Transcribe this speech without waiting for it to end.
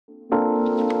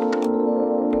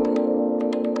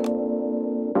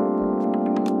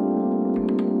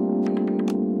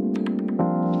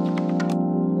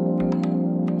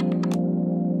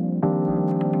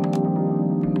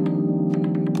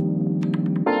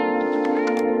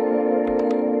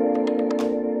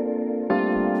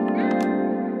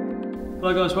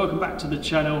Hello guys, welcome back to the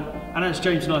channel, and as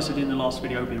James and I said in the last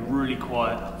video, we've been really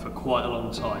quiet for quite a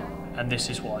long time, and this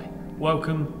is why.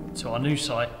 Welcome to our new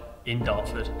site in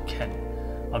Dartford, Kent.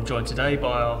 I'm joined today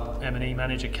by our M&E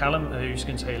manager Callum, who's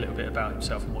going to tell you a little bit about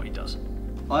himself and what he does.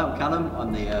 Hi, I'm Callum.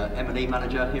 I'm the M&E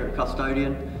manager here at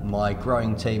Custodian. My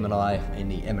growing team and I in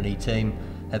the M&E team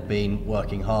have been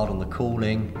working hard on the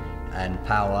cooling and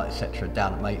power, etc.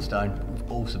 down at Maidstone.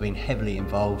 We've also been heavily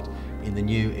involved in the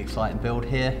new exciting build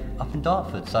here up in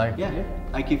Dartford. So yeah,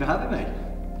 thank you for having me.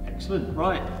 Excellent.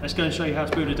 Right, let's go and show you how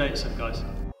to build a data set, guys.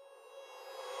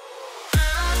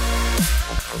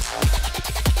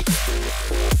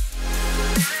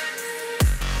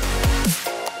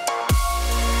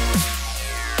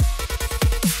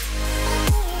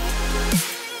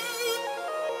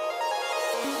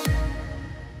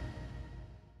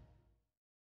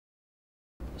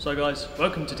 So guys,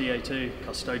 welcome to DA2,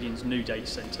 Custodian's new data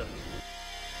centre.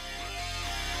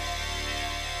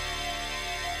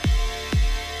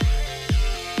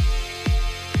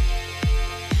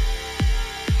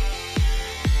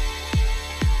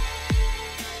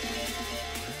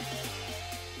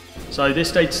 So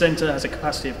this data centre has a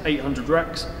capacity of 800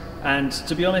 racks, and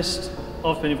to be honest,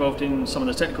 I've been involved in some of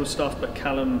the technical stuff, but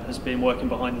Callum has been working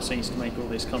behind the scenes to make all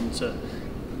this come to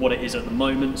what it is at the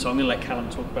moment. So I'm going to let Callum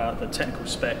talk about the technical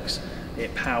specs,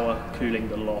 power, cooling,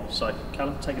 the lot. So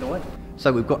Callum, take it away.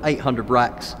 So we've got 800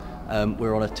 racks.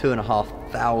 We're on a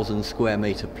 2,500 square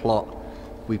metre plot.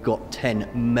 We've got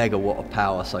 10 megawatt of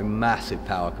power, so massive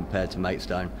power compared to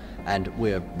Maidstone, and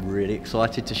we're really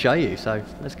excited to show you. So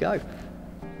let's go.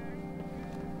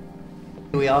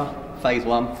 Here we are, phase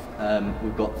one.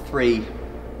 We've got 3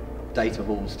 data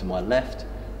halls to my left,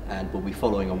 and we'll be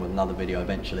following on with another video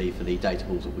eventually for the data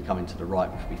halls that will be coming to the right,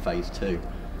 which will be phase 2.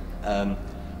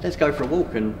 Let's go for a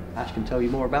walk and Ash can tell you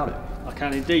more about it. I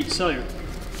can indeed. So,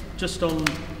 just on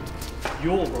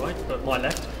your right, but my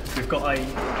left, we've got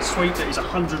a suite that is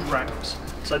 100 racks.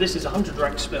 So this is 100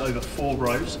 racks split over 4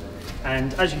 rows,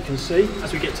 and as you can see,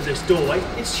 as we get to this doorway,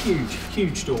 it's huge,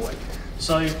 huge doorway.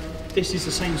 So this is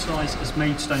the same size as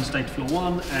Maidstone's data floor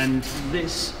 1, and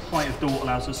this height of door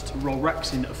allows us to roll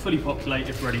racks in that are fully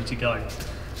populated, ready to go.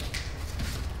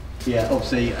 Yeah,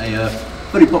 obviously a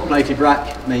fully populated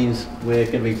rack means we're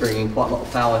going to be bringing quite a lot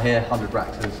of power here, 100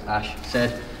 racks as Ash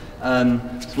said.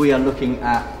 So we are looking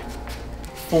at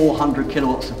 400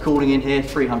 kilowatts of cooling in here,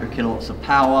 300 kilowatts of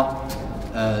power.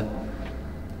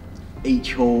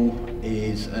 Each hall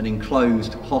is an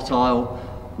enclosed hot aisle,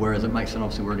 whereas at Maidstone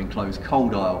obviously we're an enclosed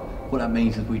cold aisle. What that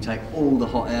means is we take all the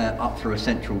hot air up through a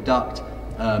central duct,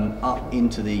 up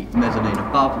into the mezzanine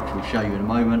above, which we'll show you in a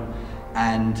moment.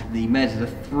 And the mezz is a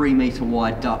 3 metre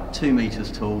wide duct, 2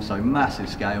 metres tall, so massive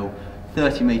scale,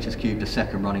 30 metres cubed a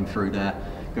second running through there.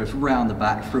 Goes round the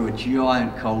back through a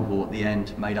giant cold wall at the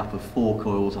end, made up of 4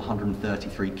 coils,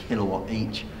 133 kilowatt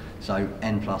each, so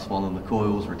N+1 on the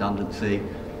coils, redundancy.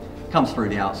 Comes through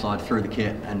the outside, through the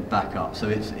kit and back up. So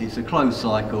it's a closed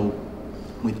cycle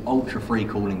with ultra free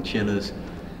cooling chillers.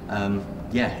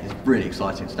 Yeah, it's really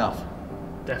exciting stuff.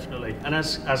 Definitely. And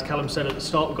as Callum said at the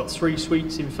start, we've got 3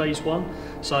 suites in phase 1.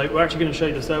 So we're actually going to show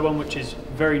you the third one, which is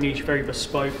very niche, very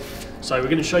bespoke. So we're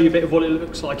going to show you a bit of what it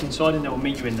looks like inside, and then we'll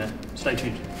meet you in there. Stay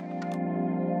tuned.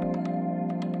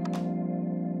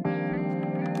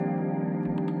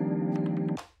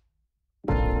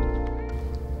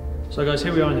 So guys,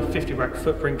 here we are in the 50 rack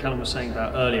footprint Callum was saying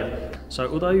about earlier. So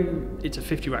although it's a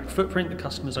 50 rack footprint, the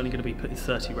customer's only going to be putting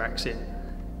 30 racks in.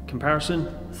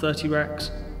 Comparison, 30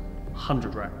 racks,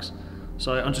 100 racks.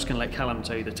 So I'm just going to let Callum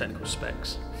tell you the technical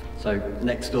specs. So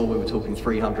next door we were talking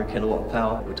 300 kilowatt of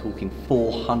power, we're talking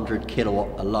 400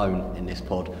 kilowatt alone in this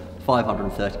pod,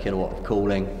 530 kilowatt of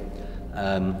cooling.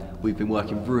 We've been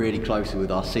working really closely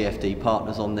with our CFD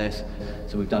partners on this,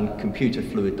 so we've done computer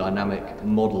fluid dynamic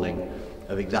modelling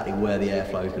of exactly where the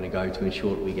airflow is going to go to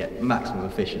ensure that we get maximum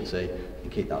efficiency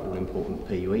and keep that all important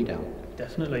PUE down.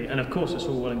 Definitely, and of course it's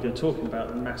all well and good talking about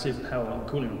the massive power and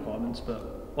cooling requirements,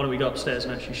 but why don't we go upstairs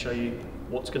and actually show you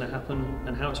what's going to happen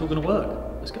and how it's all going to work.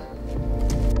 Let's go.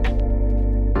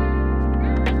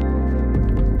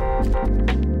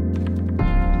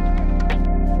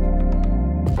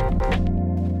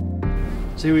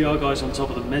 So here we are, guys, on top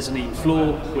of the mezzanine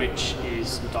floor, which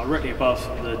is directly above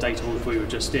the data hall we were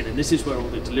just in, and this is where all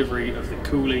the delivery of the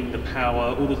cooling, the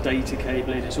power, all the data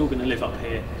cabling, it's all going to live up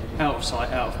here, out of sight,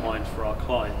 out of mind for our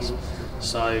clients.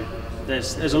 So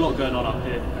there's a lot going on up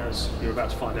here, as you're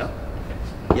about to find out.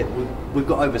 Yeah, we've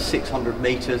got over 600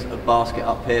 metres of basket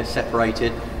up here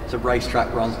separated. So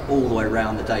racetrack runs all the way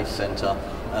around the data centre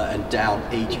and down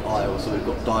each aisle. So we've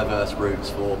got diverse routes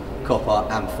for copper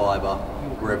and fibre,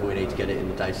 wherever we need to get it in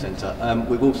the data centre.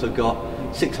 We've also got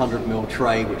 600mm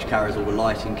tray, which carries all the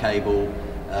lighting cable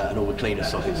and all the cleaner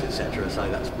sockets, etc. So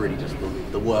that's really just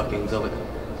the workings of it.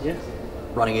 Yeah.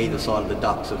 Running either side of the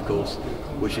ducts, of course,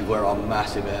 which is where our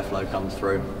massive airflow comes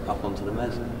through up onto the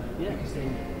mezz. Yeah.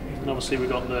 And obviously we've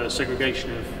got the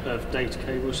segregation of data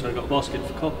cables, so we've got a basket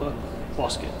for copper,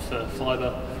 basket for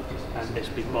fibre, and this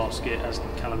big basket, as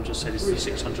Callum just said, is the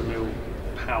 600mm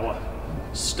power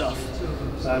stuff,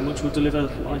 which will deliver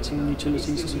lighting and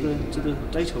utilities to the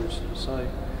data halls. So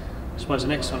I suppose the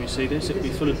next time you see this, it'll be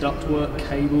full of ductwork,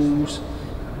 cables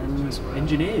and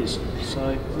engineers.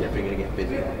 So yeah, we're going to get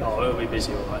busy. Oh, it'll be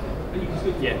busy, all right.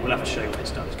 Yeah, we'll have to show you when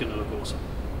it's done. It's going to look awesome.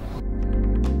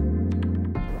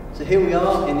 So here we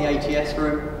are in the ATS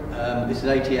room. This is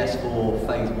ATS for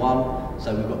phase 1.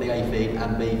 So we've got the A feed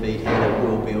and B feed here. There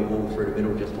will be a wall through the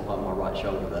middle just behind my right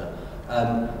shoulder there.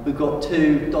 We've got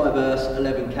 2 diverse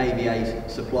 11 kVA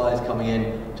supplies coming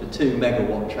in to 2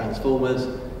 megawatt transformers,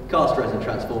 cast resin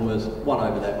transformers, one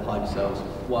over there behind yourselves,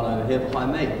 one over here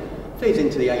behind me. Feeds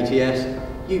into the ATS,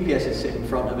 UPS is sitting in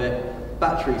front of it,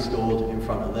 battery stored in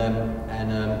front of them,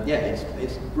 and yeah,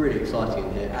 it's really exciting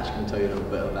in here. Ash can tell you a little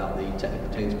bit about the technical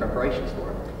team's preparations for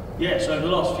it. Yeah, so over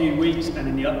the last few weeks and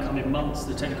in the upcoming months,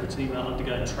 the technical team are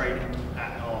undergoing training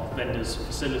at our vendors'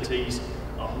 facilities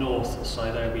up north,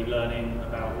 so they'll be learning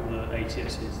about all the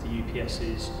ATSs, the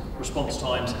UPSs, response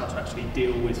times, how to actually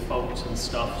deal with faults and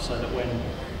stuff, so that when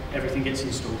everything gets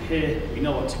installed here, we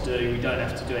know what to do, we don't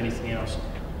have to do anything else.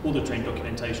 All the train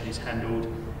documentation is handled,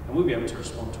 and we'll be able to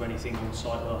respond to anything on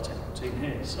site with our technical team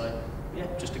here. So yeah,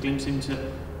 just a glimpse into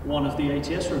one of the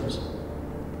ATS rooms.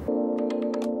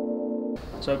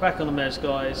 So back on the mezz,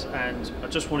 guys, and I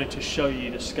just wanted to show you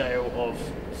the scale of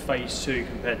phase 2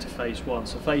 compared to phase 1.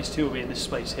 So phase 2 will be in this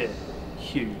space here,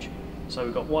 huge. So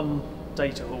we've got one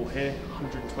data hall here,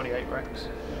 128 racks,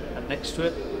 and next to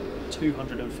it,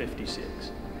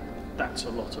 256. That's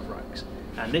a lot of racks.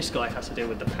 And this guy has to deal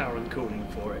with the power and cooling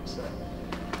for it, so.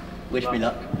 Wish me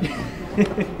luck.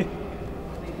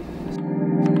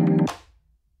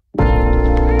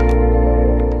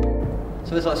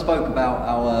 So as I spoke about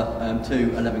our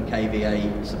 2 11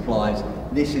 kVA supplies,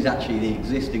 this is actually the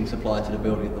existing supply to the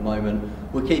building at the moment.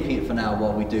 We're keeping it for now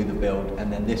while we do the build,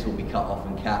 and then this will be cut off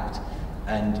and capped,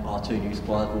 and our 2 new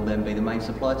supplies will then be the main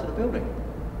supply to the building.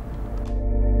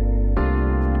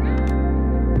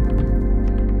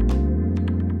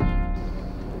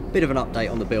 Bit of an update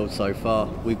on the build so far.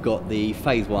 We've got the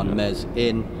phase 1 mezz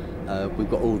in, we've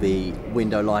got all the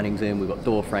window linings in, we've got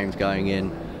door frames going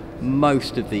in.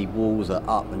 Most of the walls are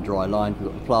up and dry lined, we've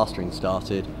got the plastering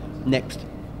started. Next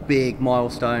big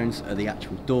milestones are the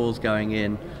actual doors going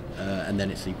in, and then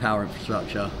it's the power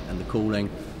infrastructure and the cooling.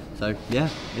 So yeah,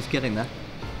 it's getting there.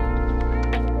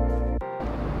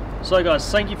 So guys,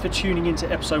 thank you for tuning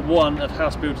into episode 1 of How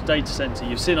to Build a Data Centre.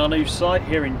 You've seen our new site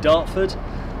here in Dartford.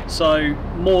 So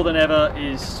more than ever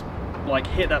is like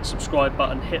hit that subscribe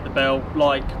button, hit the bell,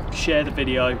 like, share the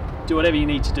video, do whatever you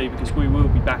need to do, because we will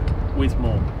be back with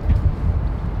more.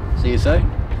 See you soon.